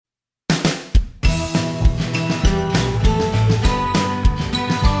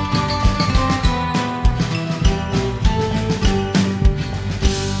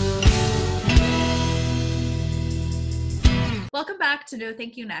to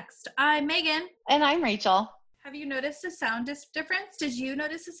Thank You Next. I'm Megan. And I'm Rachel. Have you noticed a sound difference? Did you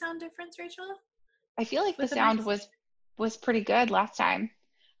notice a sound difference, Rachel? I feel like the sound was pretty good last time.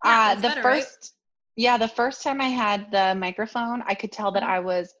 Yeah, the better, first right? Yeah, the first time I had the microphone, I could tell that I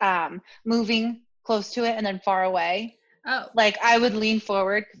was moving close to it and then far away. Oh. Like I would lean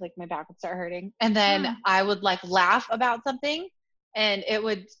forward because like my back would start hurting. And then I would like laugh about something and it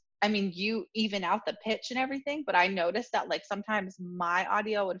would, you even out the pitch and everything, but I noticed that like sometimes my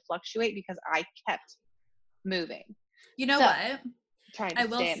audio would fluctuate because I kept moving. You know what? Trying to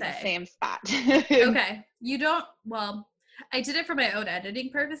stay in the same spot. Okay. I did it for my own editing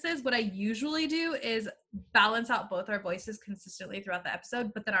purposes. What I usually do is balance out both our voices consistently throughout the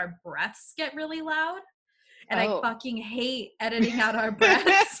episode, but then our breaths get really loud. And I fucking hate editing out our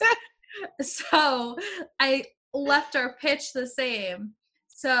breaths. So I left our pitch the same.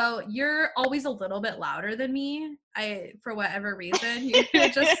 So you're always a little bit louder than me. For whatever reason, you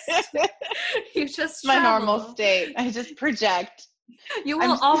just my normal state. I just project. You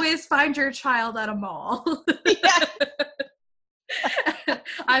will always find your child at a mall. Yeah.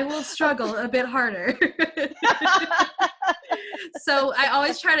 I will struggle a bit harder. So I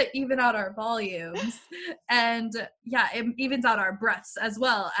always try to even out our volumes. And yeah, it evens out our breaths as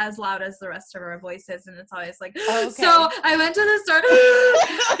well, as loud as the rest of our voices. And it's always like, So I went to the store.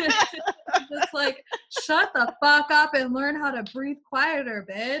 Just like, shut the fuck up and learn how to breathe quieter,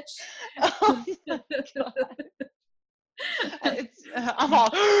 bitch. Oh my God. I'm all.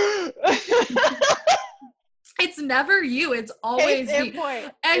 It's never you. It's always me.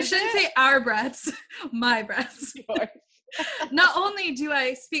 I shouldn't say our breaths, my breaths. Not only do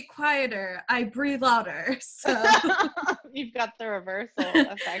I speak quieter, I breathe louder. So you've got the reversal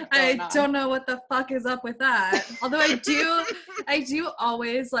effect. I don't know what the fuck is up with that. Although I do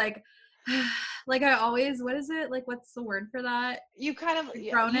always like I always, what is it? Like, what's the word for that? You kind of,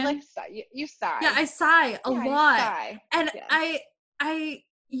 you sigh. Yeah, I sigh a lot. Sigh. And yes. I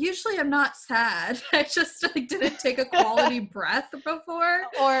usually I'm not sad. I just like didn't take a quality breath before.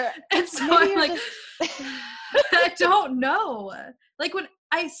 And so I'm like, I don't know. Like when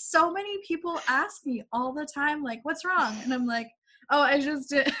so many people ask me all the time, like, what's wrong? And I'm like, oh, I just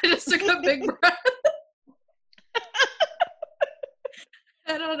took a big breath.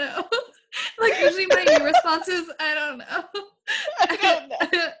 I don't know. Like usually my new response is, I don't know. I don't know.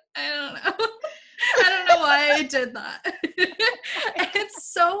 I don't know. I don't know why I did that. And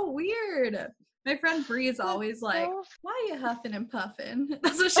it's so weird. My friend Bree is always like, why are you huffing and puffing?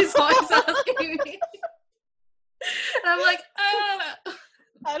 That's what she's always asking me. And I'm like, I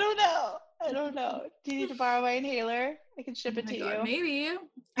don't know. Do you need to borrow my inhaler? I can ship it to you. Maybe.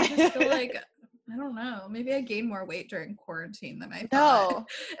 I just feel like, I don't know. Maybe I gained more weight during quarantine than I thought.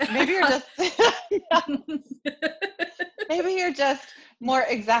 No. Maybe you're just maybe you're just more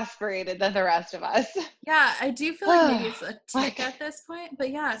exasperated than the rest of us. Yeah, I do feel like maybe it's a tick at this point.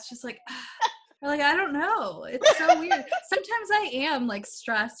 But yeah, it's just like I don't know. It's so weird. Sometimes I am like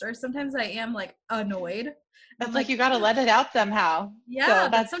stressed or sometimes I am like annoyed. It's like you got to let it out somehow. Yeah,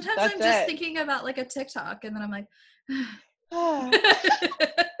 but sometimes I'm just thinking about like a TikTok and then I'm like,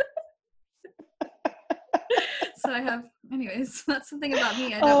 So I have, anyways, that's something about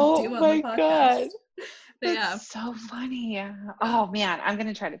me I don't do on the podcast. God. But that's so funny. Oh man, I'm going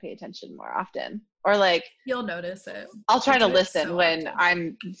to try to pay attention more often. Or like, you'll notice it. I'll try to listen when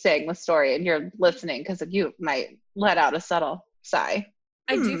I'm saying the story and you're listening because you might let out a subtle sigh.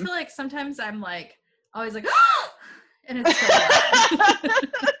 I do feel like sometimes I'm like, always like, and it's so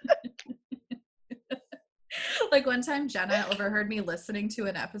like one time Jenna overheard me listening to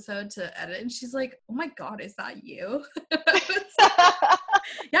an episode to edit and she's like, oh my God, is that you?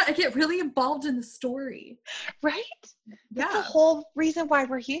 Yeah, I get really involved in the story. Right? That's the whole reason why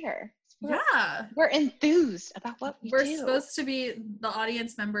we're here. We're enthused about what we're do. Supposed to be the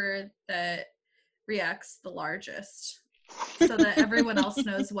audience member that reacts the largest so that everyone else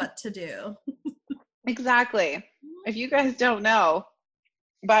knows what to do. Exactly. If you guys don't know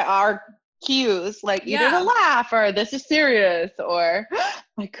by our cues, like either to laugh or this is serious or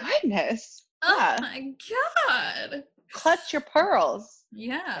my goodness. Oh my God. Clutch your pearls.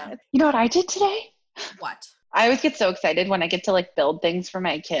 Yeah. You know what I did today? What? I always get so excited when I get to like build things for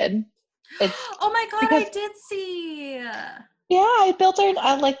my kid. Oh my God, I did see. Yeah, I built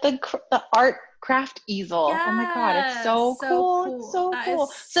like the art craft easel. Yes, oh my God, it's so cool. It's so cool.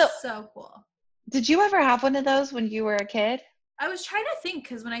 So cool. Did you ever have one of those when you were a kid? I was trying to think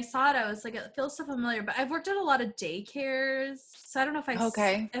because when I saw it, I was like, it feels so familiar. But I've worked at a lot of daycares, so I don't know if I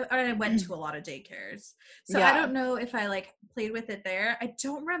went to a lot of daycares, so I don't know if I like played with it there. I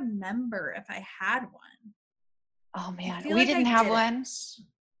don't remember if I had one. Oh I man, feel we like I didn't have one, didn't.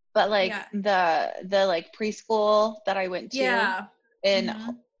 but like Yeah. the like preschool that I went to Yeah. in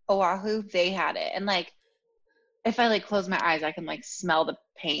Hmm. Oahu, they had it. And like if I like close my eyes, I can like smell the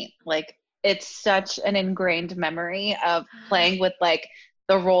paint. Like it's such an ingrained memory of playing with like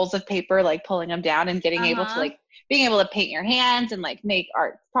the rolls of paper, like pulling them down and getting able to Uh-huh. like being able to paint your hands and like make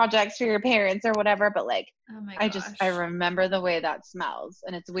art projects for your parents or whatever. But like Oh my I gosh. remember the way that smells.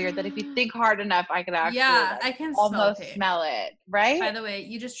 And it's weird that if you think hard enough, I could actually Yeah, like I can smell the almost paint. smell it, right? By the way,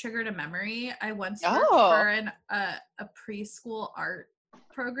 you just triggered a memory. I once worked for Oh, a preschool art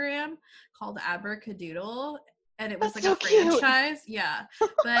program called Abracadoodle, and it was that's like a so cute. franchise. Yeah.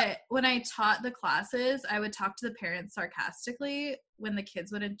 But when I taught the classes, I would talk to the parents sarcastically when the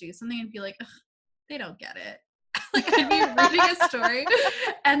kids wouldn't do something and be like, "Ugh, they don't get it." Like I'd be reading a story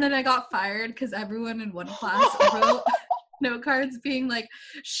and then I got fired because everyone in one class wrote note cards being like,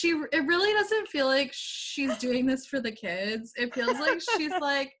 it really doesn't feel like she's doing this for the kids. It feels like she's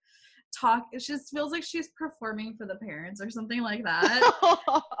like it just feels like she's performing for the parents or something like that.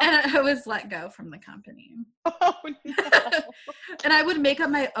 And I was let go from the company. Oh no. And I would make up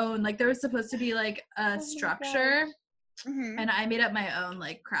my own, like there was supposed to be like a Oh my structure, gosh. Hmm. and I made up my own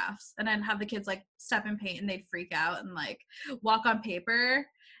like crafts, and I'd have the kids like step in paint and they'd freak out and like walk on paper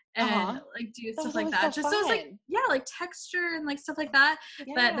and Uh-huh. like do That stuff was like always so that. Just so it was like, fun. yeah, like texture and like stuff like that.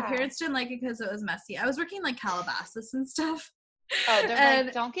 But the Yeah. parents didn't like it because it was messy. I was working like Calabasas and stuff. Oh, they're like,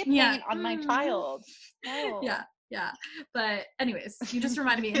 And don't get yeah. paint on my child. Yeah. No. Yeah. But anyways, you just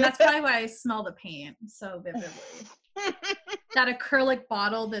reminded me, and that's probably why I smell the paint so vividly. That acrylic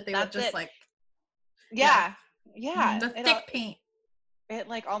bottle that they would That's just it. like, yeah. Yeah. Yeah. The thick paint. It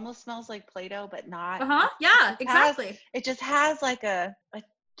like almost smells like Play-Doh, but not. Uh-huh. Yeah, exactly. It just has like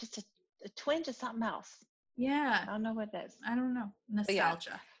just a twinge of something else. Yeah. I don't know what it is. I don't know. But yeah,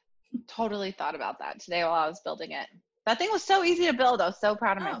 Nostalgia. totally thought about that today while I was building it. That thing was so easy to build. I was so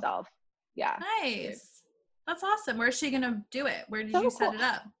proud of Oh, myself. Yeah. Dude. nice. That's awesome. Where's she gonna do it? Where did you So set cool. it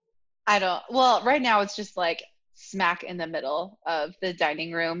up? Well, right now it's just like smack in the middle of the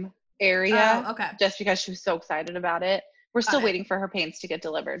dining room area Oh, okay. just because she was so excited about it. We're Got still it. waiting for her paints to get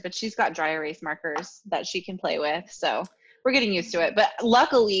delivered, but she's got dry erase markers that she can play with. So we're getting used to it. But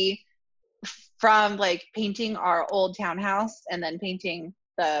luckily, from like painting our old townhouse and then painting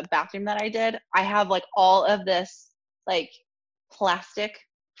the bathroom that I did, I have like all of this like plastic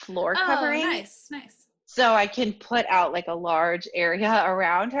floor Oh, covering. nice. So I can put out like a large area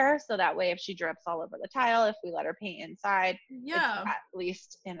around her. So that way if she drips all over the tile, if we let her paint inside, it's Yeah. at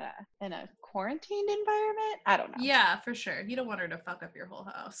least in a quarantined environment. I don't know. Yeah, for sure. You don't want her to fuck up your whole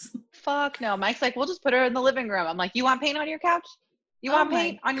house. Fuck no. Mike's like, we'll just put her in the living room. I'm like, you want paint on your couch? You Oh want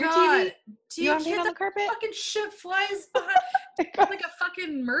paint my on your TV? god. Do You you want paint kid on the that carpet? fucking shit flies behind like a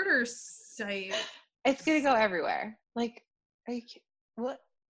fucking murder site? It's gonna go everywhere. Like, are you what?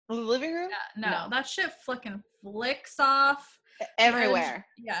 The living room? Yeah, no, that shit fucking flicks off the edge. Everywhere.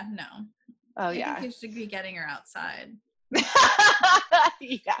 Yeah, no. Oh I yeah. think you should be getting her outside.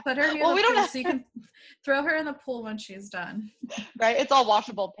 Yeah. Put her near the pool so you can throw her in the pool when she's done. Right? It's all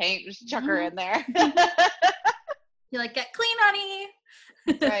washable paint. Just chuck her in there. You're like, get clean, honey.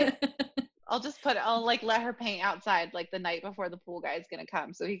 Right. I'll like let her paint outside like the night before the pool guy is gonna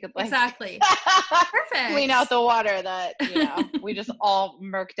come so he could like Exactly. Perfect. clean out the water that, we just all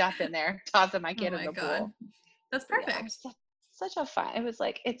murked up in there, tossing my kid in the pool. That's perfect. Yeah, such a fun. It was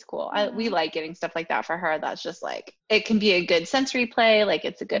like, it's cool. We like getting stuff like that for her. That's just like, it can be a good sensory play. Like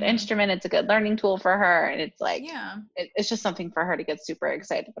it's a good instrument. It's a good learning tool for her. And it's like, it's just something for her to get super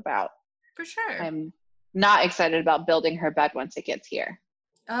excited about. For sure. I'm not excited about building her bed once it gets here.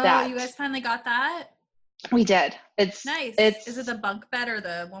 Oh, you guys finally got that? We did. It's nice. Is it the bunk bed or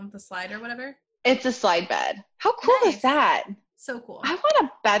the one with the slide or whatever? It's a slide bed. How cool is that? So cool. I want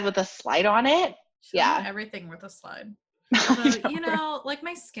a bed with a slide on it. Yeah. Everything with a slide. Although, like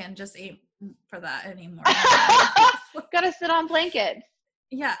my skin just ain't for that anymore. Gotta sit on blankets.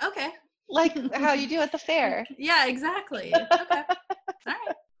 Yeah, okay. Like how you do at the fair. Yeah, exactly. Okay. All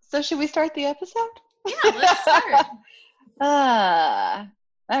right. So should we start the episode? Yeah, let's start.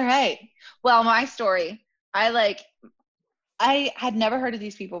 All right. Well, my story. I had never heard of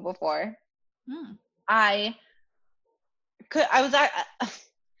these people before.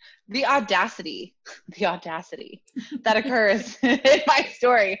 The audacity that occurs in my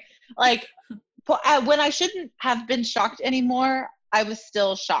story. Like when I shouldn't have been shocked anymore, I was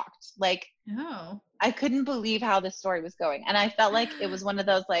still shocked. Like, I couldn't believe how this story was going. And I felt like it was one of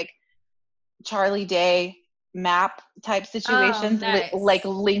those like Charlie Day map type situations, like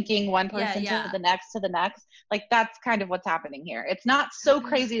linking one person to the next. Like that's kind of what's happening here. It's not so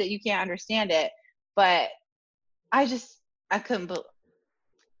crazy that you can't understand it, but I couldn't believe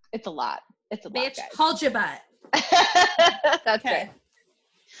it's a lot. It's a lot, Bitch, guys. hold your butt. That's right.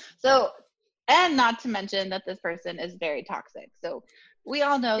 So, and not to mention that this person is very toxic. So we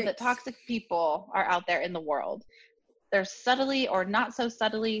all know that toxic people are out there in the world. They're subtly or not so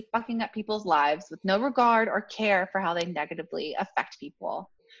subtly fucking up people's lives with no regard or care for how they negatively affect people.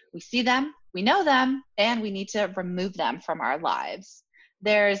 We see them, we know them, and we need to remove them from our lives.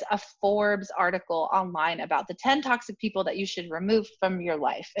 There's a Forbes article online about the 10 toxic people that you should remove from your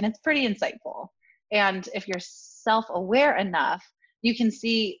life, and it's pretty insightful. And if you're self-aware enough, you can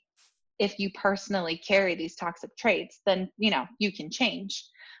see if you personally carry these toxic traits, then, you can change.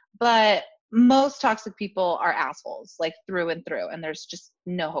 But most toxic people are assholes, like through and through, and there's just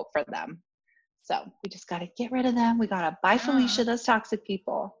no hope for them. So we just got to get rid of them. We got to bye Felicia, those toxic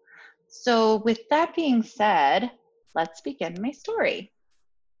people. So with that being said, let's begin my story.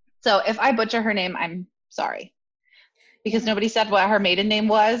 So if I butcher her name, I'm sorry, because nobody said what her maiden name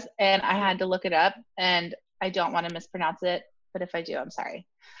was, and I had to look it up, and I don't want to mispronounce it, but if I do, I'm sorry.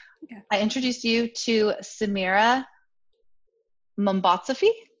 Okay. I introduce you to Samira Mombotsafi,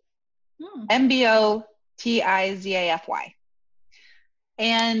 Mbotizafy.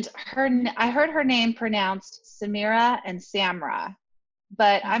 And I heard her name pronounced Samira and Samra,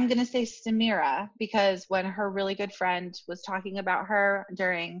 but I'm going to say Samira because when her really good friend was talking about her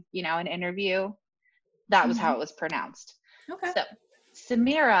during, an interview, that was how it was pronounced. Okay. So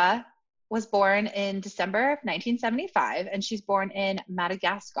Samira was born in December of 1975, and she's born in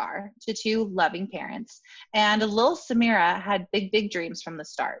Madagascar to two loving parents. And little Samira had big, big dreams from the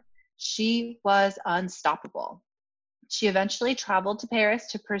start. She was unstoppable. She eventually traveled to Paris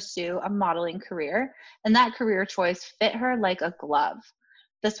to pursue a modeling career, and that career choice fit her like a glove.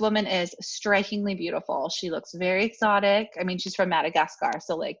 This woman is strikingly beautiful. She looks very exotic. I mean, she's from Madagascar,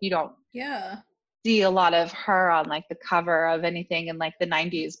 so you don't see a lot of her on the cover of anything in the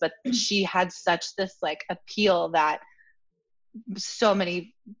 90s, but she had such this appeal that so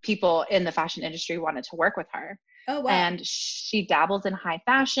many people in the fashion industry wanted to work with her. Oh, wow. And she dabbles in high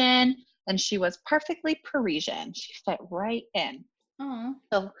fashion, and she was perfectly Parisian. She fit right in. Aww.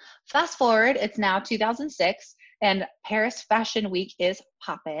 So fast forward, it's now 2006, and Paris Fashion Week is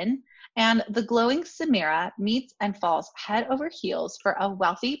poppin', and the glowing Samira meets and falls head over heels for a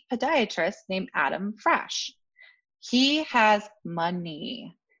wealthy podiatrist named Adam Frash. He has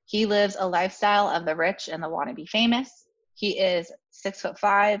money. He lives a lifestyle of the rich and the wannabe famous. He is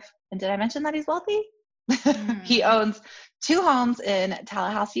 6'5", and did I mention that he's wealthy? He owns 2 homes in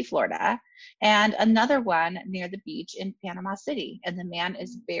Tallahassee, Florida, and another one near the beach in Panama City. And the man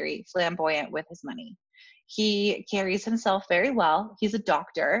is very flamboyant with his money. He carries himself very well. He's a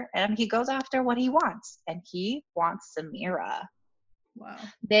doctor, and he goes after what he wants, and he wants Samira. Wow.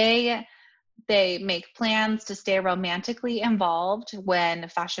 They make plans to stay romantically involved when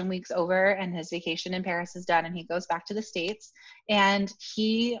Fashion Week's over and his vacation in Paris is done and he goes back to the States. And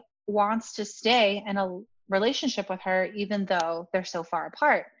he wants to stay in a relationship with her even though they're so far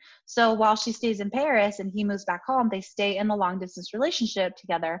apart. So while she stays in Paris and he moves back home, they stay in a long distance relationship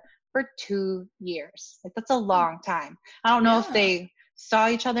together for 2 years. That's a long time. I don't know if they saw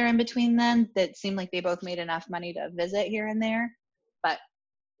each other in between then. That seemed like they both made enough money to visit here and there, but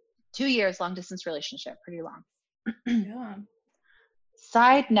 2 years, long distance relationship, pretty long.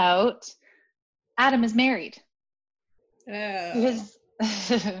 Side note, Adam is married. He's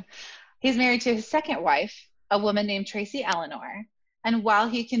married to his second wife, a woman named Tracy Eleanor. And while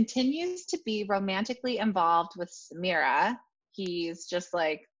he continues to be romantically involved with Samira, he's just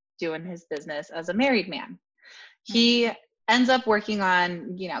doing his business as a married man. He ends up working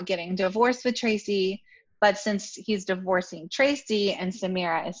on, getting divorced with Tracy. But since he's divorcing Tracy and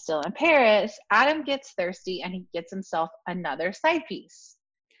Samira is still in Paris, Adam gets thirsty and he gets himself another side piece.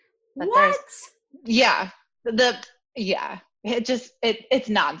 But what? It's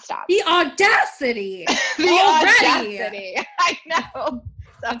nonstop. The audacity. Audacity. I know.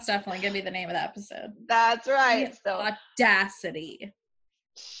 That's definitely going to be the name of the episode. That's right. The audacity.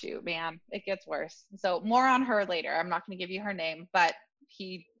 Shoot, man. It gets worse. So more on her later. I'm not going to give you her name, but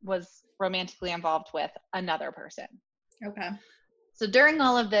he was romantically involved with another person. Okay. So during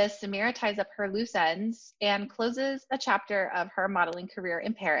all of this, Samira ties up her loose ends and closes a chapter of her modeling career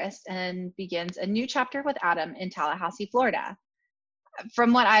in Paris and begins a new chapter with Adam in Tallahassee, Florida.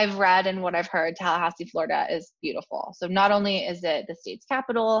 From what I've read and what I've heard, Tallahassee, Florida is beautiful. So not only is it the state's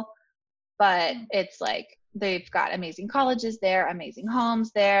capital, but it's they've got amazing colleges there, amazing homes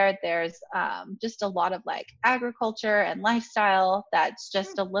there. There's just a lot of agriculture and lifestyle that's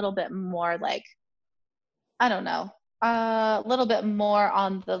just a little bit more I don't know, A little bit more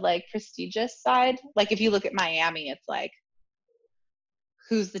on the like prestigious side. Like if you look at Miami, it's like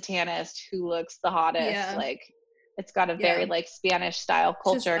who's the tannest, who looks the hottest. Yeah. Like it's got a very Yeah. like Spanish style Just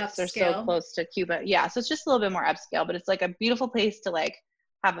culture because they're so upscale. close to Cuba. Yeah, so it's just a little bit more upscale, but it's like a beautiful place to like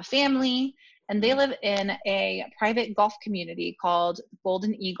have a family. And they live in a private golf community called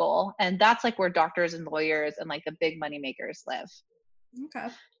Golden Eagle, and that's like where doctors and lawyers and like the big money makers live. Okay.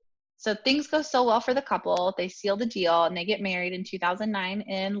 So things go so well for the couple. They seal the deal and they get married in 2009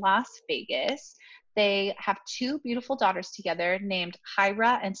 in Las Vegas. They have two beautiful daughters together named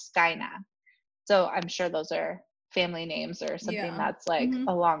Hyra and Skyna. So I'm sure those are family names or something Yeah. that's like Mhm.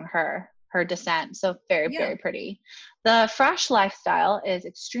 along her descent. So very, Yeah. very pretty. The fresh lifestyle is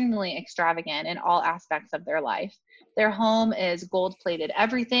extremely extravagant in all aspects of their life. Their home is gold plated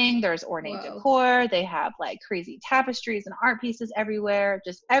everything. There's ornate Whoa. decor. They have like crazy tapestries and art pieces everywhere.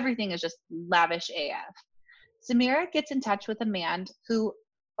 Just everything is just lavish AF. Samira gets in touch with a man who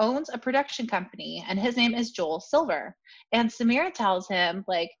owns a production company, and his name is Joel Silver. And Samira tells him,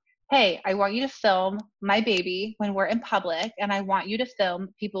 like, hey, I want you to film my baby when we're in public, and I want you to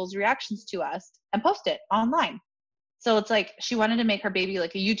film people's reactions to us and post it online. So it's like she wanted to make her baby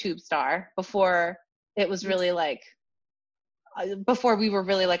like a YouTube star before it was really like, before we were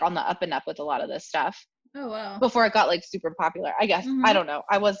really like on the up and up with a lot of this stuff, Oh wow. before it got like super popular, I guess. I Mhm. don't know.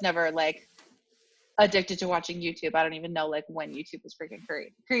 I was never like addicted to watching YouTube. I don't even know like when YouTube was freaking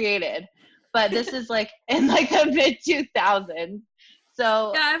created. But this is like in like the mid 2000s.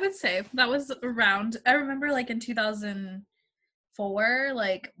 So Yeah, I would say that was around. I remember like in 2004,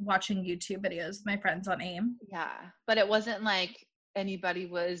 like watching YouTube videos with my friends on AIM. yeah, but it wasn't like anybody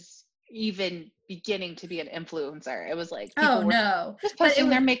was even beginning to be an influencer. It was like Oh people were no, just but posting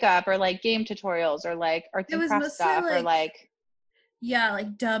their makeup or like game tutorials or like arts it and was crafts mostly stuff or like, like yeah,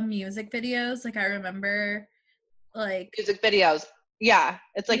 like dumb music videos. Like I remember, like, music videos. Yeah,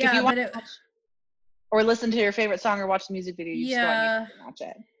 it's like if yeah, you want but it, to watch or listen to your favorite song or watch the music video, you just go on YouTube yeah, and watch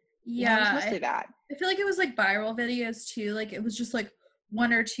it. Yeah, it was yeah. mostly that. I feel like it was like viral videos too. Like it was just like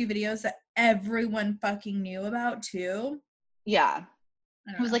one or two videos that everyone fucking knew about too. Yeah,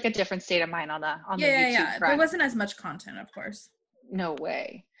 I it don't was know. like a different state of mind on the Yeah, yeah, YouTube yeah. There front. wasn't as much content, of course. No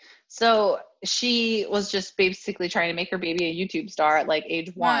way. So she was just basically trying to make her baby a YouTube star at like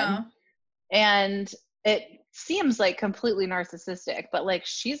age 1. Wow. And it seems like completely narcissistic, but like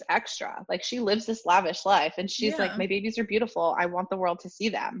she's extra. Like she lives this lavish life and she's like, Yeah. my babies are beautiful. I want the world to see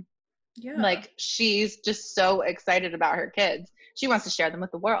them. Yeah. Like she's just so excited about her kids. She wants to share them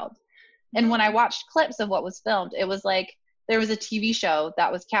with the world. And when I Wow. watched clips of what was filmed, it was like there was a TV show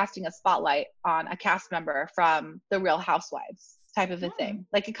that was casting a spotlight on a cast member from The Real Housewives type of a Hmm. thing.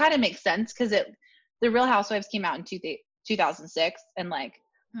 Like it kind of makes sense because The Real Housewives came out in 2006 and like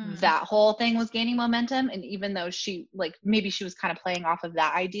Hmm. that whole thing was gaining momentum. And even though she like maybe she was kind of playing off of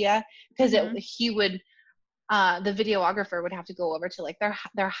that idea because Hmm. he would the videographer would have to go over to like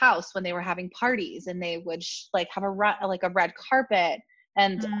their house when they were having parties and they would like have like a red carpet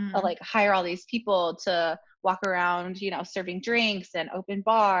and Hmm. like hire all these people to walk around, serving drinks and open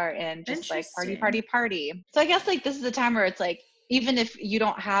bar and just like party Interesting. party party. So I guess like this is the time where it's like even if you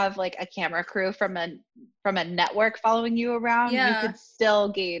don't have like a camera crew from a network following you around, you Yeah. could still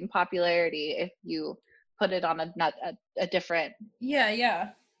gain popularity if you put it on a different Yeah,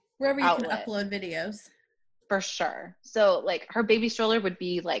 yeah. Wherever you can outlet. upload videos. For sure. So like her baby stroller would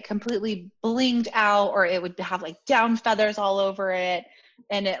be like completely blinged out or it would have like down feathers all over it.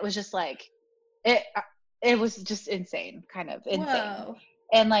 And it was just like it it was just insane, kind of insane. Whoa.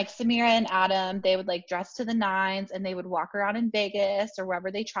 And like Samira and Adam, they would like dress to the nines and they would walk around in Vegas or wherever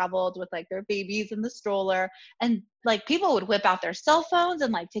they traveled with like their babies in the stroller. And like people would whip out their cell phones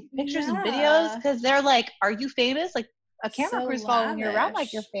and like take pictures and videos Yeah. because they're like, are you famous? Like a camera So crew's following you around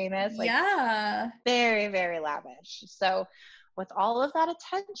like you're lavish. famous. Like Yeah. very, very lavish. So, with all of that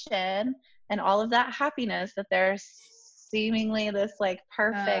attention and all of that happiness that they're seemingly this like Uh,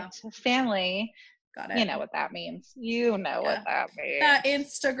 perfect family, got you it. know what that means. You know what Yeah. that That means.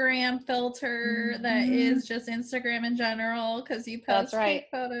 Instagram filter that Hmm. is just Instagram in general because you That's post right. fake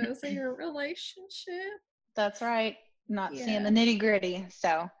photos of your relationship. That's right. Not seeing the Yeah. nitty gritty.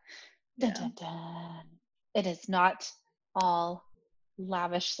 So, dun, Yeah. dun, dun. It is not all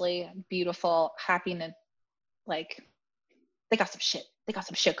lavishly beautiful, happiness. Like, they got some shit. They got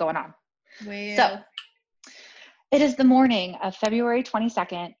some shit going on. So, Well. it is the morning of February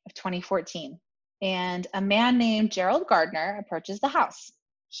 22nd of 2014, and a man named Gerald Gardner approaches the house.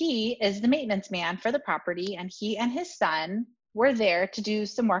 He is the maintenance man for the property, and he and his son were there to do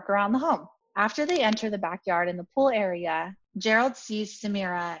some work around the home. After they enter the backyard and the pool area, Gerald sees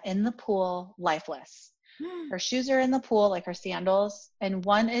Samira in the pool, lifeless. Her shoes are in the pool, like her sandals, and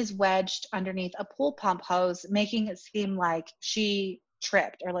one is wedged underneath a pool pump hose, making it seem like she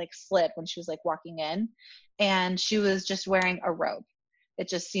tripped or like slid when she was like walking in. And she was just wearing a robe. It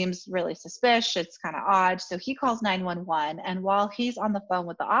just seems really suspicious. It's kind of odd. So he calls 911. And while he's on the phone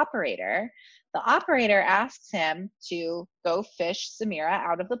with the operator asks him to go fish Samira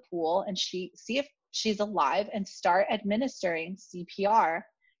out of the pool and see if she's alive and start administering CPR.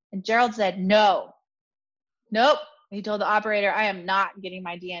 And Gerald said, no. Nope. He told the operator, I am not getting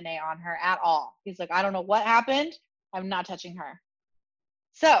my DNA on her at all. He's like, I don't know what happened. I'm not touching her.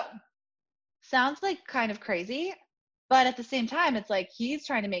 So, sounds like kind of crazy, but at the same time, it's like he's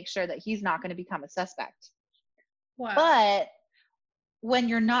trying to make sure that he's not going to become a suspect. Wow. But when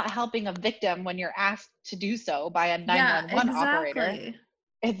you're not helping a victim when you're asked to do so by a 911 operator,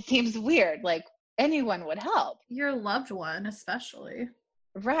 it seems weird. Like anyone would help. Your loved one, especially.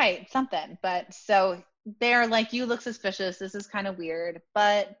 Right, something. But so they're like, you look suspicious. This is kind of weird.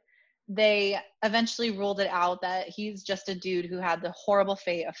 But they eventually ruled it out that he's just a dude who had the horrible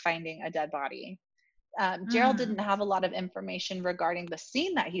fate of finding a dead body. Gerald didn't have a lot of information regarding the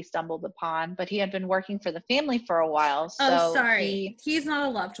scene that he stumbled upon, but he had been working for the family for a while. So he's not a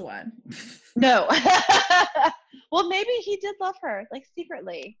loved one. No. Well, maybe he did love her, like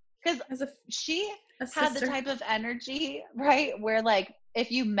secretly, because she had the type of energy, right, where like if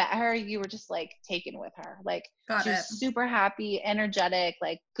you met her, you were just like taken with her. Like she was super happy, energetic,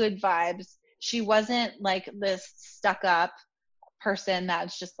 like good vibes. She wasn't like this stuck up person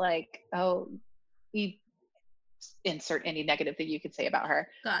that's just like, oh, you insert any negative thing you could say about her.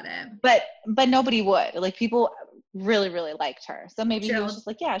 Got it. But nobody would. Like people really, really liked her. So maybe Gerald, he was just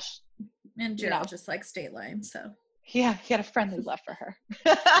like, yeah. And Gerald just like State Line, so. Yeah, he had a friendly love for her.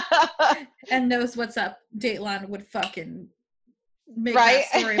 And knows what's up. Dateline would fucking make that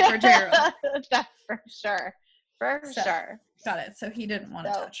story for Gerald. That's for sure. Sure. Got it. So he didn't want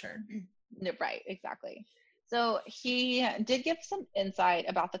to touch her. Right, exactly. So he did give some insight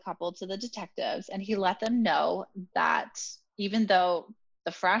about the couple to the detectives, and he let them know that even though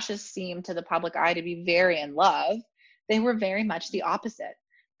the Frashes seemed to the public eye to be very in love, they were very much the opposite.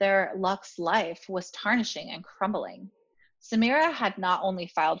 Their Lux's life was tarnishing and crumbling. Samira had not only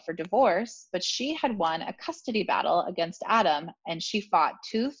filed for divorce, but she had won a custody battle against Adam, and she fought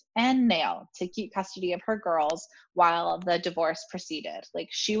tooth and nail to keep custody of her girls while the divorce proceeded. Like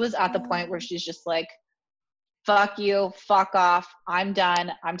she was at the point where she's just like, fuck you, fuck off, I'm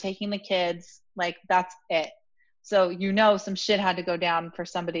done, I'm taking the kids, like that's it. So some shit had to go down for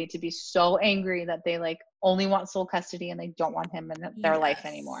somebody to be so angry that they like only want sole custody and they don't want him in their life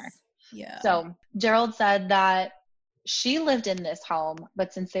anymore. Yeah. So Gerald said that she lived in this home,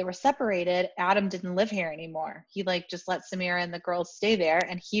 but since they were separated, Adam didn't live here anymore. He like just let Samira and the girls stay there,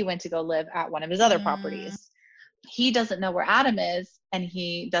 and he went to go live at one of his other properties. He doesn't know where Adam is, and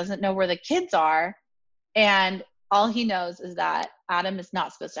he doesn't know where the kids are. And all he knows is that Adam is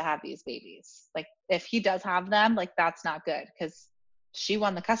not supposed to have these babies. Like if he does have them, like that's not good because she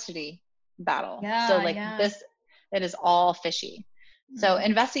won the custody battle. Yeah, so like it is all fishy. So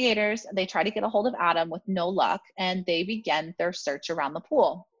investigators, they try to get a hold of Adam with no luck, and they begin their search around the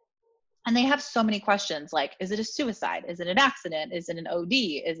pool. And they have so many questions like, is it a suicide? Is it an accident? Is it an OD?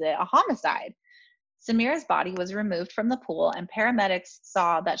 Is it a homicide? Samira's body was removed from the pool, and paramedics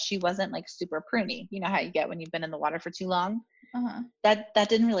saw that she wasn't like super pruny. You know how you get when you've been in the water for too long? That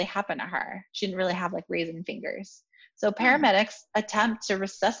didn't really happen to her. She didn't really have like raisin fingers. So paramedics attempt to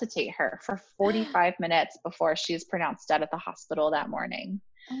resuscitate her for 45 minutes before she is pronounced dead at the hospital that morning.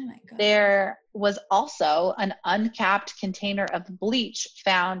 Oh my God. There was also an uncapped container of bleach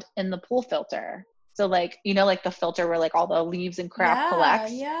found in the pool filter. So like, like the filter where like all the leaves and crap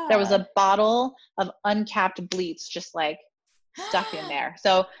collects. Yeah. There was a bottle of uncapped bleach just like stuck in there.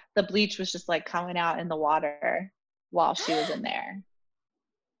 So the bleach was just like coming out in the water while she was in there.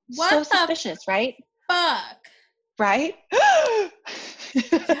 What so suspicious, right? Fuck. Right? I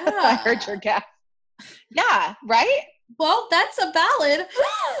heard your gasp. Yeah, right? Well, that's a valid.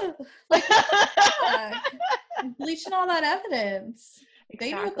 Like, bleaching all that evidence.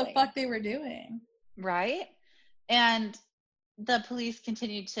 Exactly. They knew what the fuck they were doing. Right? And the police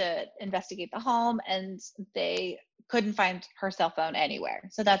continued to investigate the home, and they couldn't find her cell phone anywhere.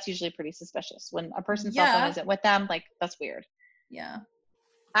 So that's usually pretty suspicious. When a person's cell phone isn't with them, like that's weird. Yeah.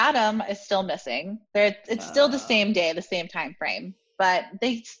 Adam is still missing. It's still the same day, the same time frame, but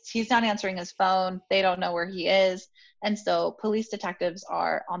he's not answering his phone. They don't know where he is. And so police detectives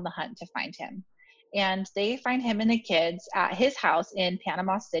are on the hunt to find him. And they find him and the kids at his house in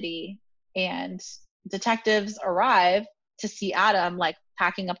Panama City. And detectives arrive to see Adam like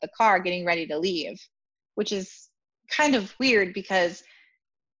packing up the car, getting ready to leave. which is kind of weird because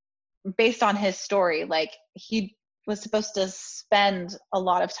based on his story, like he was supposed to spend a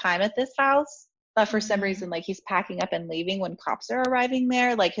lot of time at this house, but for some reason, like he's packing up and leaving when cops are arriving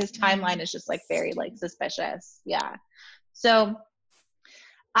there. Like his timeline is just like very like suspicious. Yeah. So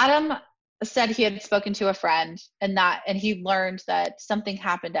Adam said he had spoken to a friend and he learned that something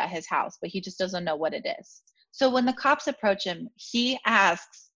happened at his house, but he just doesn't know what it is. So when the cops approach him, he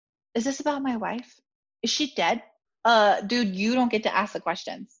asks, "Is this about my wife? Is she dead?" Dude, you don't get to ask the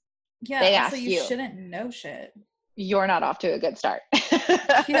questions. Yeah, They also ask you you. shouldn't know shit. You're not off to a good start.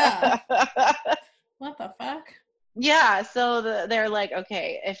 Yeah. What the fuck? Yeah, so they're like,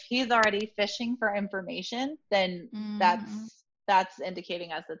 okay, if he's already fishing for information, then that's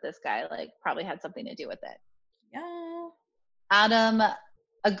indicating us that this guy like probably had something to do with it. Yeah. Adam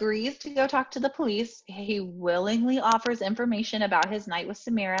agrees to go talk to the police. He willingly offers information about his night with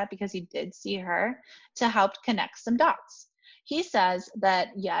Samira because he did see her to help connect some dots. He says that,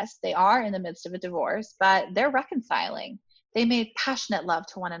 yes, they are in the midst of a divorce, but they're reconciling. They made passionate love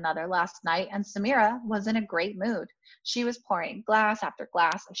to one another last night, and Samira was in a great mood. She was pouring glass after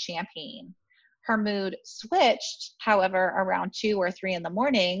glass of champagne. Her mood switched, however, around 2 or 3 in the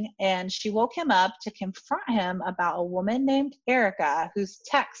morning, and she woke him up to confront him about a woman named Erica whose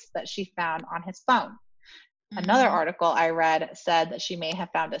text that she found on his phone. Another article I read said that she may have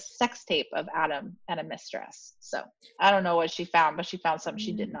found a sex tape of Adam and a mistress. So I don't know what she found, but she found something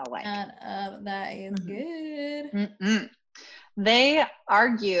she did not like. That is good. They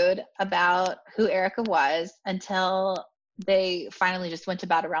argued about who Erica was until they finally just went to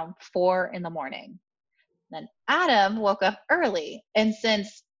bed around 4 in the morning. Then Adam woke up early, and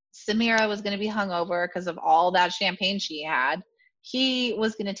since Samira was going to be hungover because of all that champagne she had, he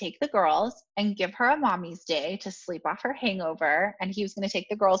was going to take the girls and give her a mommy's day to sleep off her hangover, and he was going to take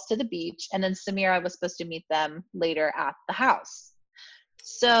the girls to the beach, and then Samira was supposed to meet them later at the house.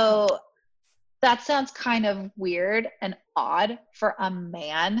 So that sounds kind of weird and odd for a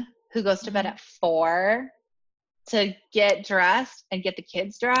man who goes to bed at 4 to get dressed and get the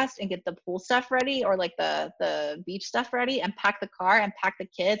kids dressed and get the pool stuff ready, or like the beach stuff ready, and pack the car and pack the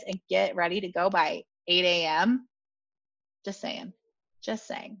kids and get ready to go by 8 a.m. Just saying.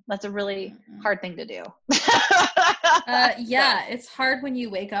 That's a really hard thing to do. Yeah, it's hard when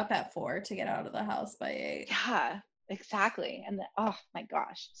you wake up at 4 to get out of the house by 8. Yeah, exactly. And oh my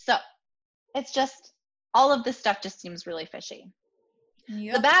gosh. So it's just, all of this stuff just seems really fishy.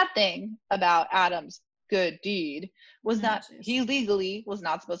 Yep. The bad thing about Adam's good deed was that he legally was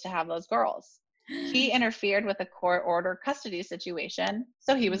not supposed to have those girls. He interfered with a court order custody situation,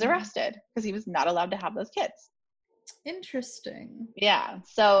 so he was arrested because he was not allowed to have those kids. Interesting. Yeah,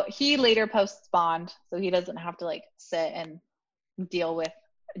 so he later posts bond, so he doesn't have to like sit and deal with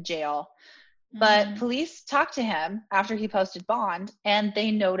jail. But police talked to him after he posted bond, and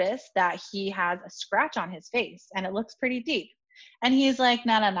they noticed that he has a scratch on his face, and it looks pretty deep. And he's like,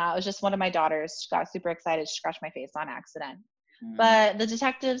 no, it was just one of my daughters. She got super excited. She scratched my face on accident. But the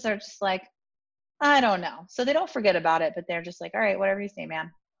detectives are just like, I don't know. So they don't forget about it, but they're just like, all right, whatever you say, man.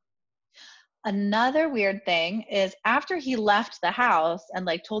 Another weird thing is after he left the house and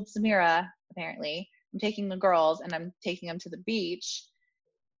like told Samira, apparently, I'm taking the girls and I'm taking them to the beach,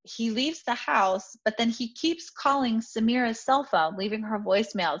 he leaves the house, but then he keeps calling Samira's cell phone, leaving her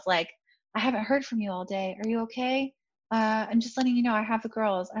voicemails like, I haven't heard from you all day. Are you okay? I'm just letting you know I have the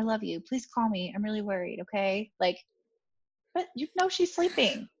girls. I love you. Please call me. I'm really worried, okay? Like, but you know she's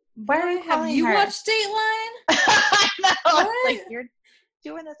sleeping. Why are you calling her? Have you watched Dateline? I know. Like, you're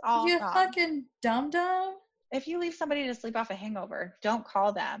doing this all you wrong. Fucking dum-dum. If you leave somebody to sleep off a hangover, don't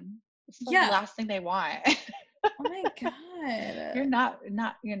call them. It's the last thing they want. Oh my God. You're no.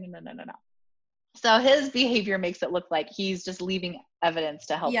 So his behavior makes it look like he's just leaving evidence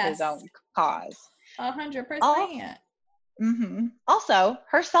to help his own cause. 100%. Also,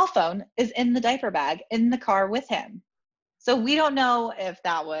 her cell phone is in the diaper bag in the car with him. So we don't know if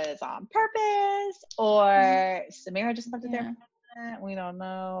that was on purpose or Samira just left it there. We don't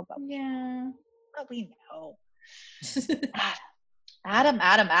know. But we know. Adam.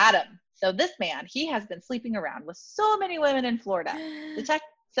 So this man, he has been sleeping around with so many women in Florida.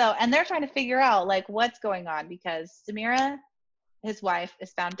 And they're trying to figure out like what's going on because Samira, his wife,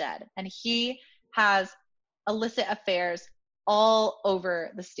 is found dead, and he has illicit affairs all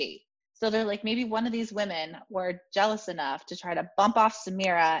over the state. So they're like, maybe one of these women were jealous enough to try to bump off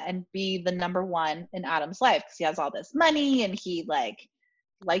Samira and be the number one in Adam's life because he has all this money and he like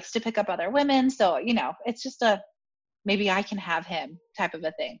likes to pick up other women. So, you know, it's just a maybe I can have him type of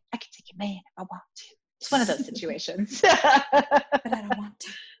a thing. I can take a man if I want to. It's one of those situations. But I don't want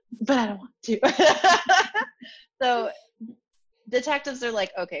to. but I don't want to. So detectives are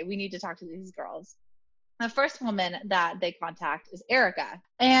like, okay, we need to talk to these girls. The first woman that they contact is Erica,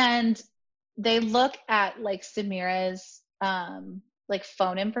 and they look at like Samira's like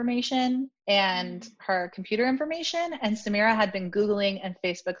phone information and her computer information, and Samira had been Googling and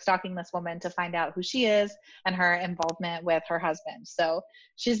Facebook stalking this woman to find out who she is and her involvement with her husband. So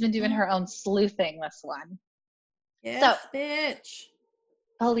she's been doing her own sleuthing, this one. Yes, So bitch.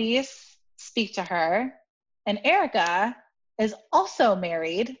 police speak to her, and Erica is also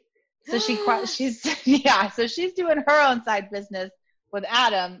married. So she's yeah, so she's doing her own side business with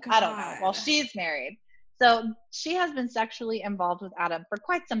Adam. God. I don't know, while she's married. So she has been sexually involved with Adam for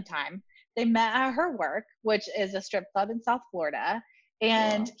quite some time. They met at her work, which is a strip club in South Florida,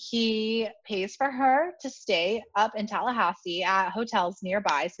 and he pays for her to stay up in Tallahassee at hotels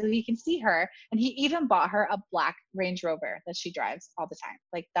nearby so he can see her. And he even bought her a black Range Rover that she drives all the time.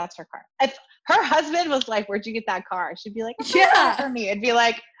 Like, that's her car. If her husband was like, "Where'd you get that car?" She'd be like, "Yeah, for me." It'd be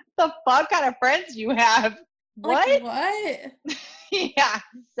like, "The fuck kind of friends you have?" Like, what? Yeah.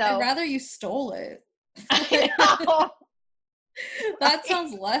 So I'd rather you stole it. I know. That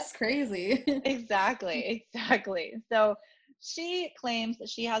sounds less crazy. Exactly. So she claims that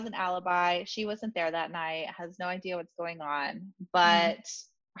she has an alibi. She wasn't there that night, has no idea what's going on, but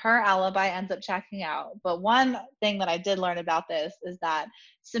her alibi ends up checking out. But one thing that I did learn about this is that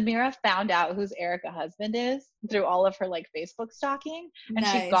Samira found out whose Erica's husband is through all of her like Facebook stalking, and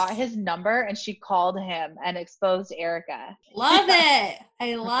she got his number and she called him and exposed Erica. Love it.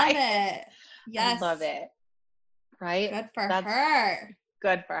 I love it. Yes. I love it. Right? Good for her.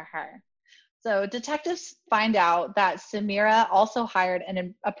 Good for her. So detectives find out that Samira also hired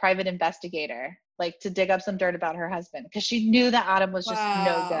a private investigator, like to dig up some dirt about her husband, because she knew that Adam was just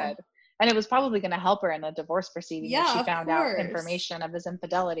no good. And it was probably going to help her in the divorce proceeding if she found out information of his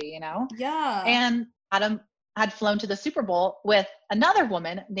infidelity, you know? Yeah. And Adam had flown to the Super Bowl with another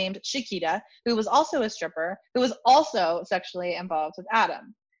woman named Shakita, who was also a stripper, who was also sexually involved with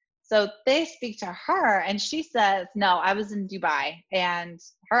Adam. So they speak to her and she says, "No, I was in Dubai," and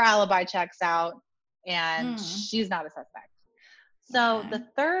her alibi checks out and she's not a suspect. So the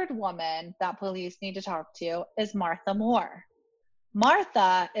third woman that police need to talk to is Martha Moore.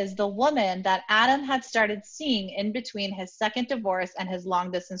 Martha is the woman that Adam had started seeing in between his second divorce and his long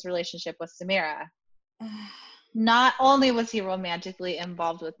distance relationship with Samira. Not only was he romantically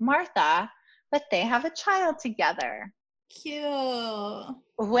involved with Martha, but they have a child together. Cute.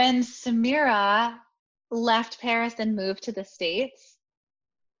 When Samira left Paris and moved to the States,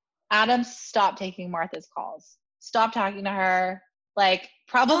 Adam stopped taking Martha's calls, stopped talking to her, like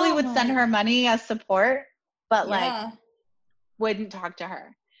probably would send her money as support, but like wouldn't talk to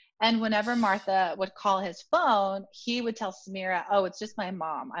her. And whenever Martha would call his phone, he would tell Samira, "Oh, it's just my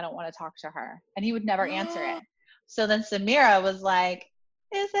mom. I don't want to talk to her." And he would never answer it. So then Samira was like,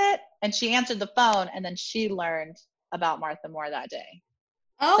 "Is it?" And she answered the phone, and then she learned about Martha Moore that day.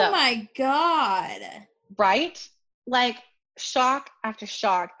 Oh my God. Right? Like shock after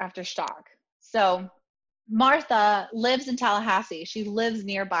shock after shock. So Martha lives in Tallahassee. She lives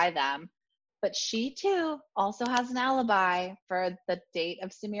nearby them, but she too also has an alibi for the date of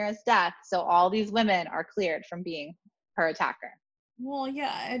Samira's death. So all these women are cleared from being her attacker. Well,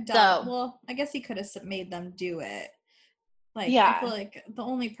 yeah, I guess he could have made them do it. Like, I feel like the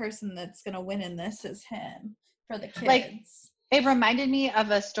only person that's gonna win in this is him for the kids. Like, it reminded me of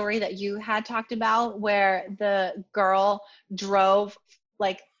a story that you had talked about where the girl drove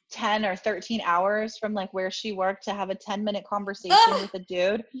like 10 or 13 hours from like where she worked to have a 10-minute conversation with a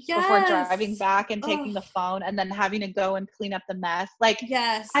dude before driving back and taking the phone and then having to go and clean up the mess. Like,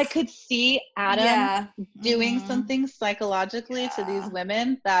 I could see Adam doing something psychologically to these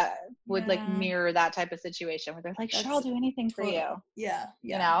women that would like mirror that type of situation where they're like, "Sure, I'll do anything for you." Yeah.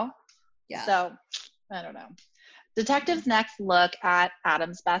 You know? Yeah. So, I don't know. Detectives next look at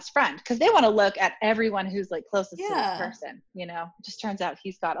Adam's best friend because they want to look at everyone who's like closest to this person. You know, it just turns out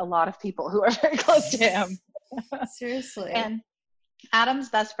he's got a lot of people who are very close to him. Seriously. And Adam's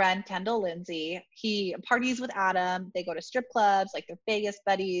best friend, Kendall Lindsay, he parties with Adam. They go to strip clubs, like they're Vegas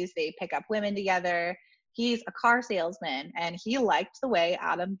buddies. They pick up women together. He's a car salesman and he liked the way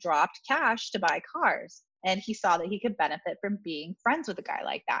Adam dropped cash to buy cars. And he saw that he could benefit from being friends with a guy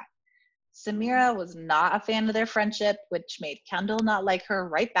like that. Samira was not a fan of their friendship, which made Kendall not like her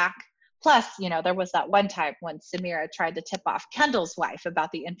right back. Plus, you know, there was that one time when Samira tried to tip off Kendall's wife about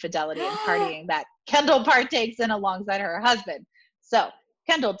the infidelity and partying that Kendall partakes in alongside her husband. So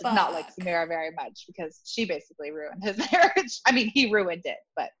Kendall did not like Samira very much because she basically ruined his marriage. I mean, he ruined it,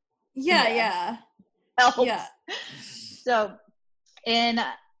 but yeah. helped. So in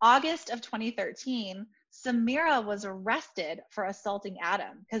August of 2013, Samira was arrested for assaulting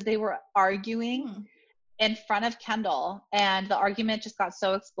Adam because they were arguing in front of Kendall, and the argument just got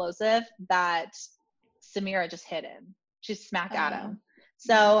so explosive that Samira just hit him. She smacked Adam.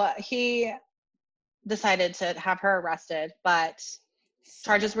 So he decided to have her arrested, but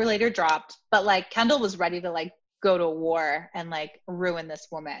charges were later dropped. But like Kendall was ready to like go to war and like ruin this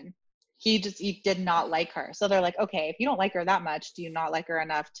woman. He did not like her. So they're like, okay, if you don't like her that much, do you not like her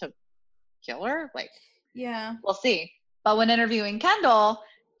enough to kill her? Like, yeah, we'll see. But when interviewing Kendall,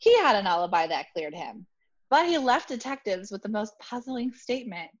 he had an alibi that cleared him. But he left detectives with the most puzzling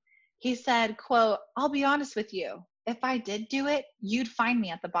statement. He said, quote, "I'll be honest with you. If I did do it, you'd find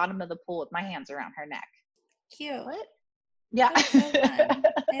me at the bottom of the pool with my hands around her neck." cute. What? Yeah. That's so fun.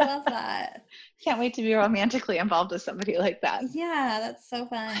 I love that. Can't wait to be romantically involved with somebody like that. Yeah, that's so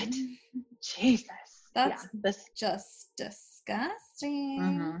fun. What? Jesus. That's this just disgusting.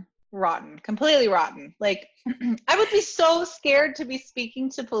 Mm-hmm. Rotten, completely rotten. Like, I would be so scared to be speaking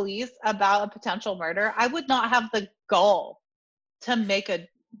to police about a potential murder. I would not have the gall to make a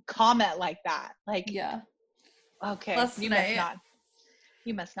comment like that. Like, yeah. Okay,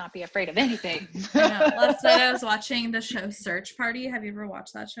 you must not be afraid of anything. Last night I was watching the show Search Party. Have you ever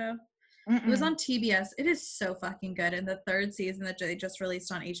watched that show? Mm-mm. It was on TBS. It is so fucking good. And the third season that they just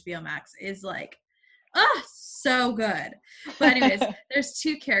released on HBO Max is like, so good. But anyways, there's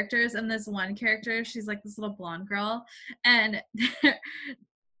two characters, and this one character, she's like this little blonde girl, and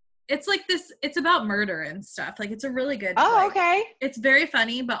it's like this, it's about murder and stuff. Like, it's a really good. Okay. It's very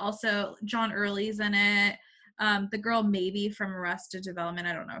funny, but also John Early's in it. The girl maybe from Arrested Development.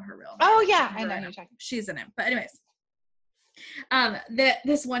 I don't know her real name. Oh yeah, I know you're talking. She's in it. But anyways,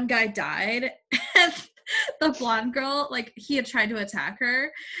 this one guy died, and the blonde girl, like, he had tried to attack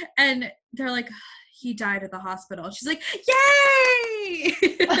her, and they're like, he died at the hospital. She's like, yay!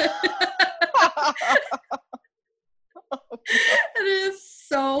 It is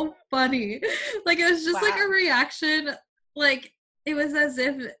so funny. Like, it was just like a reaction. Like, it was as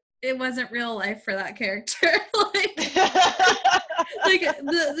if it wasn't real life for that character. Like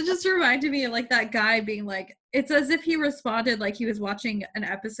it just reminded me of like that guy being like, it's as if he responded like he was watching an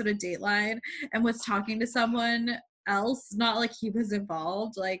episode of Dateline and was talking to someone else, not like he was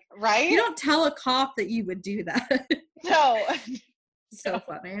involved. Like, right? You don't tell a cop that you would do that. No. So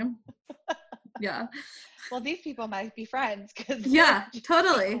funny. Yeah. Well, these people might be friends. Yeah,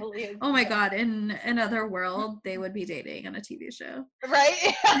 totally. Oh my God. In another world, they would be dating on a TV show.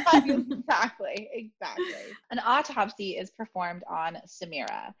 Right? Exactly. An autopsy is performed on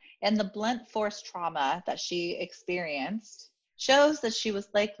Samira, and the blunt force trauma that she experienced shows that she was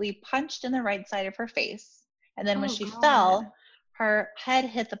likely punched in the right side of her face. And then when she fell, her head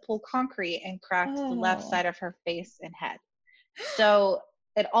hit the pool concrete and cracked the left side of her face and head. So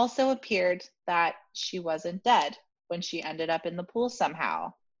it also appeared that she wasn't dead when she ended up in the pool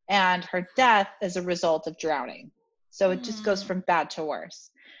somehow. And her death is a result of drowning. So it just goes from bad to worse.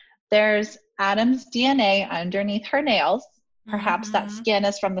 There's Adam's DNA underneath her nails. Perhaps that skin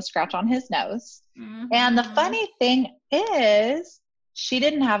is from the scratch on his nose. And the funny thing is, she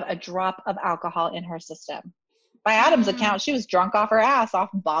didn't have a drop of alcohol in her system. By Adam's account, she was drunk off her ass off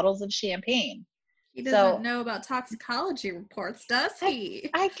bottles of champagne. He doesn't know about toxicology reports, does he?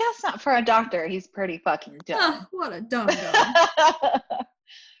 I guess not. For a doctor, he's pretty fucking dumb. Oh, what a dum-dum.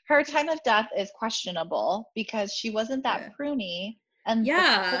 Her time of death is questionable because she wasn't that pruny, and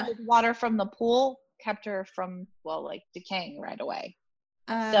the cold water from the pool kept her from, decaying right away.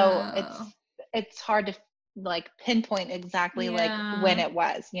 So it's hard to pinpoint exactly when it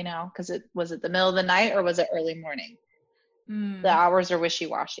was, because it was it the middle of the night or was it early morning? The hours are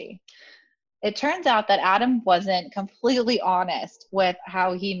wishy-washy. It turns out that Adam wasn't completely honest with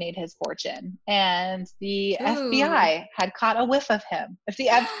how he made his fortune, and the FBI had caught a whiff of him. If the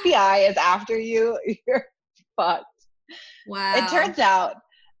FBI is after you, you're fucked. Wow. It turns out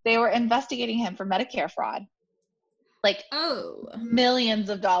they were investigating him for Medicare fraud.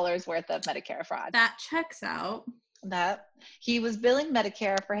 Millions of dollars worth of Medicare fraud. That checks out. That he was billing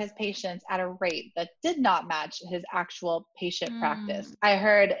Medicare for his patients at a rate that did not match his actual patient practice. I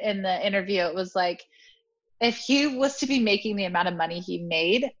heard in the interview, it was like, if he was to be making the amount of money he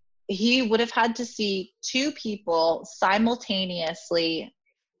made, he would have had to see 2 people simultaneously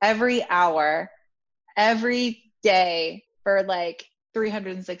every hour, every day for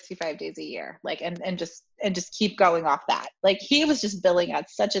 365 days a year, and just keep going off that. He was just billing at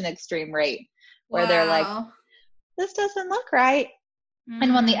such an extreme rate where they're like, this doesn't look right.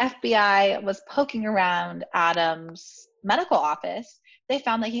 And when the FBI was poking around Adam's medical office, they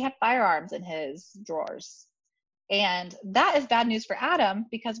found that he had firearms in his drawers. And that is bad news for Adam,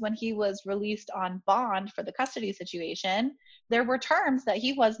 because when he was released on bond for the custody situation, there were terms that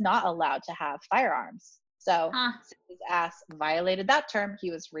he was not allowed to have firearms. So Huh. since his ass violated that term,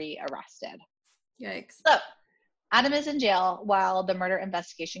 he was rearrested. Yikes. So Adam is in jail while the murder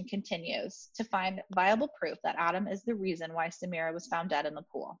investigation continues to find viable proof that Adam is the reason why Samira was found dead in the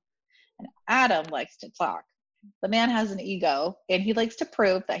pool. And Adam likes to talk. The man has an ego, and he likes to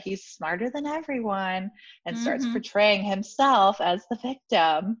prove that he's smarter than everyone, and starts Mm-hmm. portraying himself as the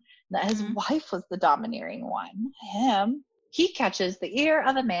victim, that his Mm-hmm. wife was the domineering one, him. He catches the ear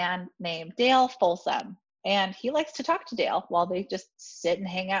of a man named Dale Folsom, and he likes to talk to Dale while they just sit and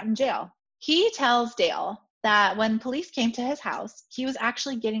hang out in jail. He tells Dale that when police came to his house, he was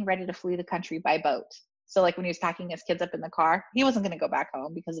actually getting ready to flee the country by boat. So like when he was packing his kids up in the car, he wasn't going to go back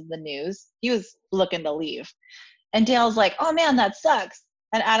home because of the news. He was looking to leave. And Dale's like, oh man, that sucks.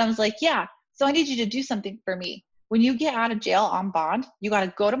 And Adam's like, yeah, so I need you to do something for me. When you get out of jail on bond, you got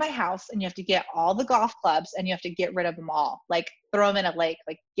to go to my house and you have to get all the golf clubs and you have to get rid of them all. Like throw them in a lake,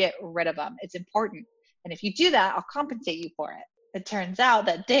 like get rid of them. It's important. And if you do that, I'll compensate you for it. It turns out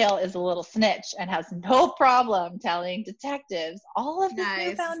that Dale is a little snitch and has no problem telling detectives all of this Nice.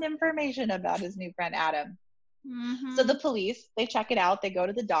 newfound information about his new friend Adam. Mm-hmm. So the police, they check it out, they go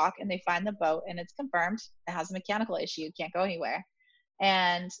to the dock and they find the boat, and it's confirmed it has a mechanical issue, can't go anywhere.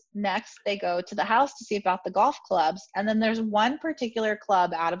 And next they go to the house to see about the golf clubs, and then there's one particular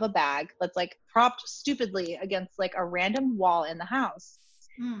club out of a bag that's like propped stupidly against like a random wall in the house.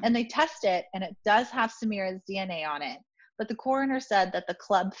 And they test it, and it does have Samira's DNA on it. But the coroner said that the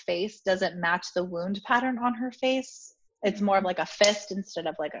club face doesn't match the wound pattern on her face. It's more of like a fist instead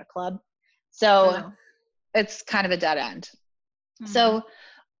of like a club. So it's kind of a dead end. So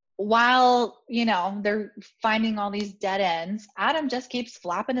while, you know, they're finding all these dead ends, Adam just keeps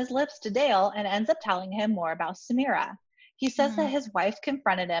flapping his lips to Dale and ends up telling him more about Samira. He says that his wife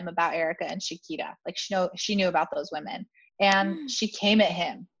confronted him about Erica and Chiquita. Like she knew about those women. And she came at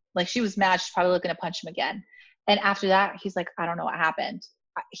him. Like she was mad. She's probably looking to punch him again. And after that, he's like, I don't know what happened.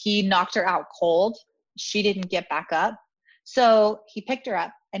 He knocked her out cold. She didn't get back up. So he picked her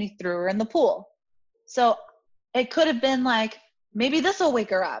up and he threw her in the pool. So it could have been like, maybe this will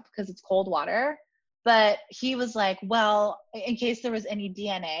wake her up because it's cold water. But he was like, well, in case there was any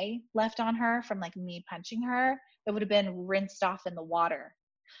DNA left on her from like me punching her, it would have been rinsed off in the water.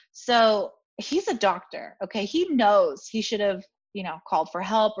 So he's a doctor, okay? He knows he should have, you know, called for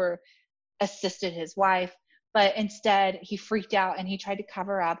help or assisted his wife. But instead, he freaked out and he tried to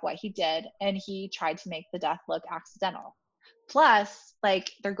cover up what he did, and he tried to make the death look accidental. Plus, like,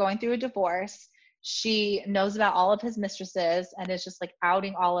 they're going through a divorce. She knows about all of his mistresses and is just like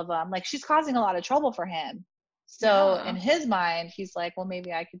outing all of them. Like, she's causing a lot of trouble for him. So in his mind, he's like, well,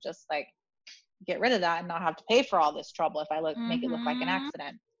 maybe I could just like get rid of that and not have to pay for all this trouble if I make it look like an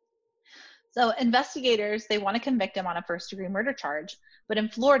accident. So investigators, they want to convict him on a first-degree murder charge. But in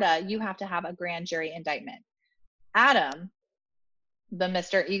Florida, you have to have a grand jury indictment. Adam, the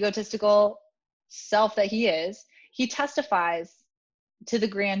Mr. Egotistical self that he testifies to the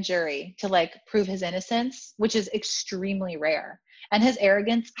grand jury to like prove his innocence, which is extremely rare. And his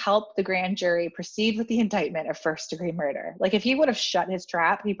arrogance helped the grand jury proceed with the indictment of first-degree murder. Like if he would have shut his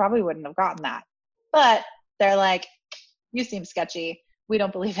trap, he probably wouldn't have gotten that. But they're like, you seem sketchy. We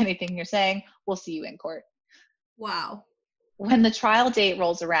don't believe anything you're saying. We'll see you in court. Wow. When the trial date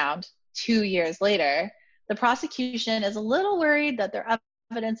rolls around 2 years later, the prosecution is a little worried that their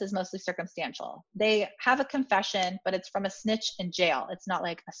evidence is mostly circumstantial. They have a confession, but it's from a snitch in jail. It's not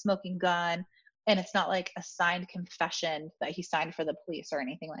like a smoking gun, and it's not like a signed confession that he signed for the police or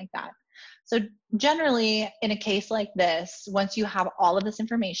anything like that. So generally, in a case like this, once you have all of this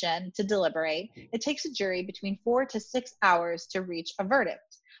information to deliberate, it takes a jury between 4 to 6 hours to reach a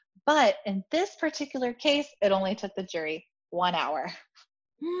verdict. But in this particular case, it only took the jury 1 hour.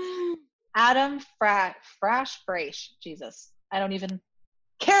 Adam Frasch, Jesus, I don't even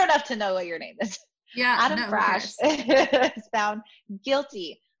care enough to know what your name is. Yeah, Adam no, Frasch is found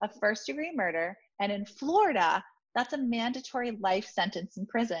guilty of first-degree murder, and in Florida, that's a mandatory life sentence in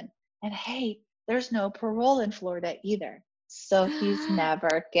prison. And hey, there's no parole in Florida either, so he's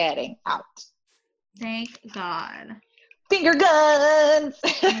never getting out. Thank God. Finger guns.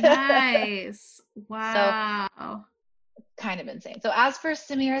 Nice. Wow. So, kind of insane. So as for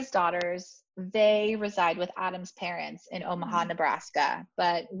Samira's daughters, they reside with Adam's parents in Omaha, Nebraska.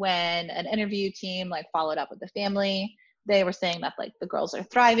 But when an interview team like followed up with the family, they were saying that like the girls are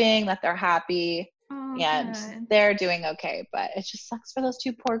thriving, that they're happy, and good. they're doing okay. But it just sucks for those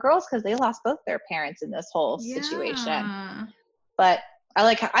two poor girls because they lost both their parents in this whole situation. But I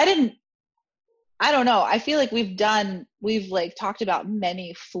I don't know. I feel like we've like talked about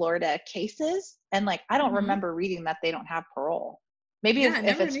many Florida cases, and like I don't remember reading that they don't have parole. Maybe Yeah, I if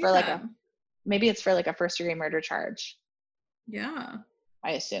never it's knew for like that. maybe it's for like a first degree murder charge. Yeah.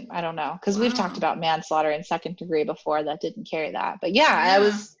 I assume. I don't know. Because we've talked Wow. about manslaughter in second degree before that didn't carry that. But yeah,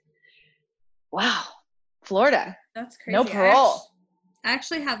 Yeah. wow. Florida. That's No crazy. parole. I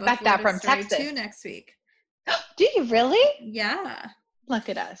actually have a Got that Florida from story Texas. too next week. Do you really? Yeah. Look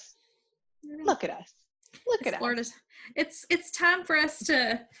at us. Look at us. Look at Florida. us. It's time for us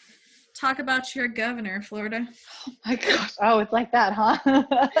to talk about your governor, Florida. Oh my gosh. Oh, it's like that, huh?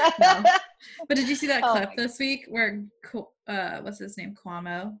 No. But did you see that Oh clip this week where what's his name,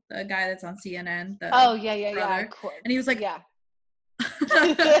 Cuomo, the guy that's on CNN, the brother, and he was like, yeah.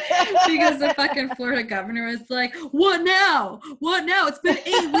 because the fucking Florida governor was like, what now? It's been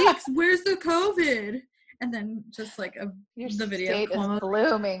 8 weeks. Where's the COVID? And then just like the video state of Cuomo is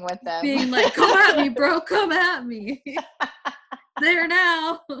blooming with them. being like, come at me, bro, come at me. There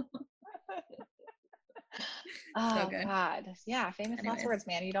now. Oh, so good. God. Yeah, famous last words,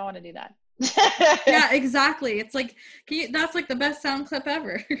 man. You don't want to do that. Yeah, exactly. It's like, that's like the best sound clip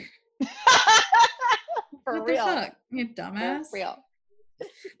ever. For what real. The fuck? You dumbass. For real.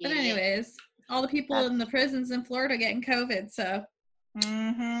 But anyways, all the people in the prisons in Florida getting COVID, so.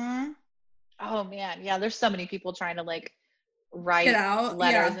 Mm-hmm. Oh, man. Yeah, there's so many people trying to, like, write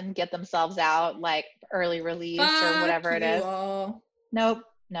letters and get themselves out, like, early release or whatever it is. All. Nope.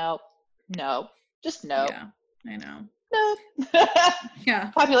 Just nope. Yeah, I know. Nope. Yeah.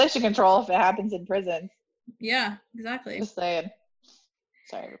 Population control if it happens in prison. Yeah, exactly. Just saying.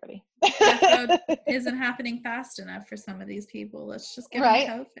 Sorry, everybody. Death row isn't happening fast enough for some of these people. Let's just give them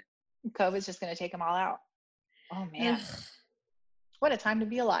COVID. COVID's just going to take them all out. Oh, man. Ugh. What a time to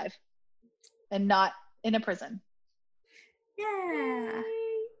be alive and not in a prison. Yeah.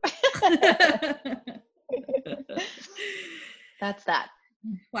 That's that.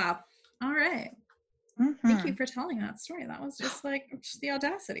 Wow. All right. Mm-hmm. Thank you for telling that story. That was just like the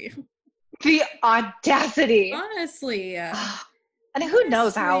audacity. The audacity. Honestly. And who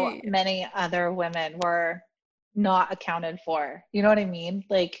knows how many other women were not accounted for. You know what I mean?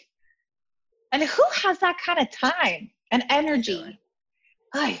 Like, and who has that kind of time and energy?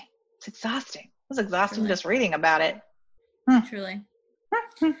 Ay, it's exhausting. It was exhausting just reading about it. Truly.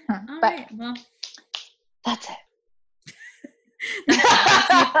 All right. Well, that's it.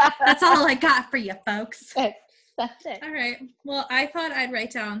 That's all I got for you, folks. That's it. All right. Well, I thought I'd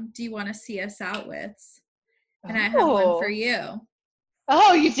write down, do you want to see us out with? And I have one for you.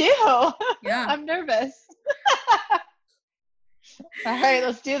 Oh, you do? Yeah. I'm nervous. All right,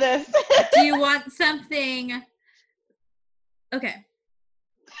 let's do this. Do you want something? Okay.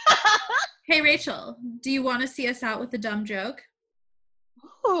 Hey, Rachel, do you want to see us out with a dumb joke?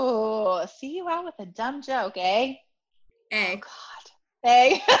 Ooh, see you out with a dumb joke, eh? A. Oh, God.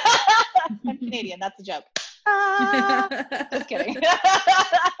 A. I'm Canadian. That's a joke. Just kidding.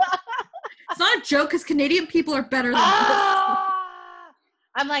 It's not a joke because Canadian people are better than us.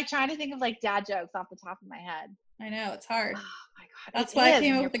 I'm like trying to think of like dad jokes off the top of my head. I know, it's hard. Oh my God. That's why I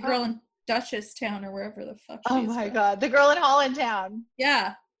came up with the girl in Dutchestown or wherever the fuck she is. Oh my God. The girl in Hollandtown.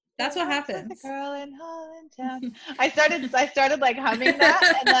 Yeah. That's what happens. The girl in Hollandtown. I started like humming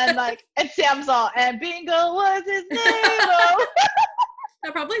that and then like, and Sam's all, and Bingo was his name.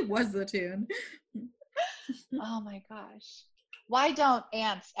 That probably was the tune. Oh my gosh. Why don't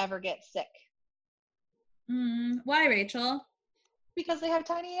ants ever get sick? Why, Rachel? Because they have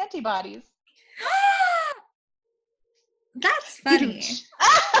tiny antibodies. That's funny.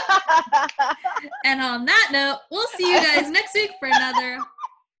 And on that note, we'll see you guys next week for another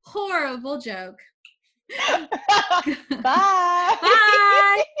horrible joke. Bye.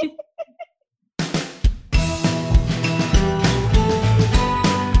 Bye.